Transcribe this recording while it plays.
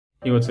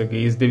Hey, what's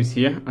okay, it's Davis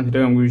here, and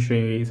today I'm going to show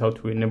you guys how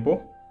to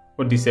enable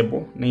or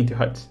disable 90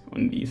 Hz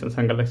on the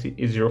Samsung Galaxy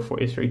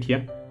a04s right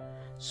here.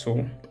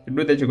 So to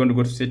do that, you're going to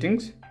go to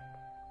settings,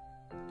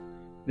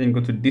 then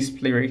go to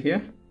display right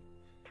here,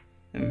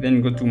 and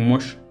then go to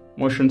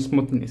motion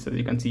smoothness, as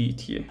you can see it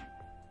here.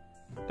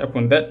 Tap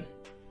on that.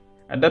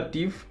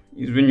 Adaptive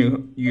is when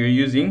you're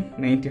using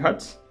 90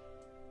 Hz,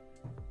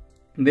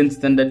 then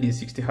standard is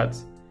 60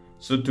 Hz.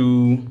 So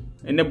to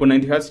enable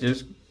 90 Hz, you're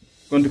just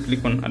going to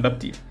click on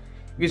adaptive.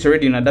 If it's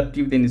already in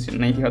adaptive, then it's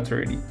 90 Hz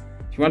already.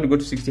 If you want to go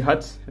to 60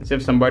 Hz and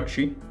save some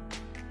battery,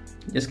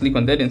 just click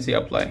on that and say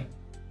apply.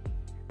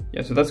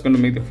 Yeah, so that's going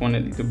to make the phone a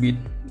little bit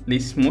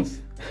less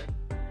smooth,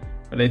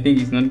 but I think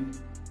it's not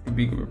too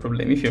big of a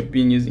problem if you're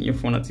using your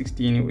phone at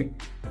 60 anyway.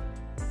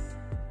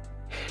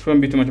 It won't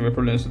be too much of a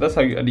problem. So that's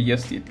how you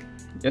adjust it.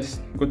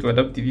 Just go to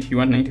adaptive if you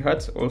want 90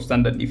 Hz or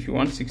standard if you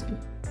want 60.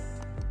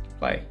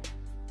 Apply.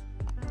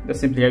 That's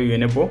simply how you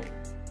enable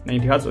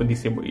 90 Hz or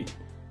disable it.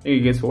 Thank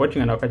you guys for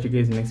watching, and I'll catch you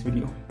guys in the next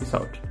video. Peace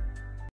out.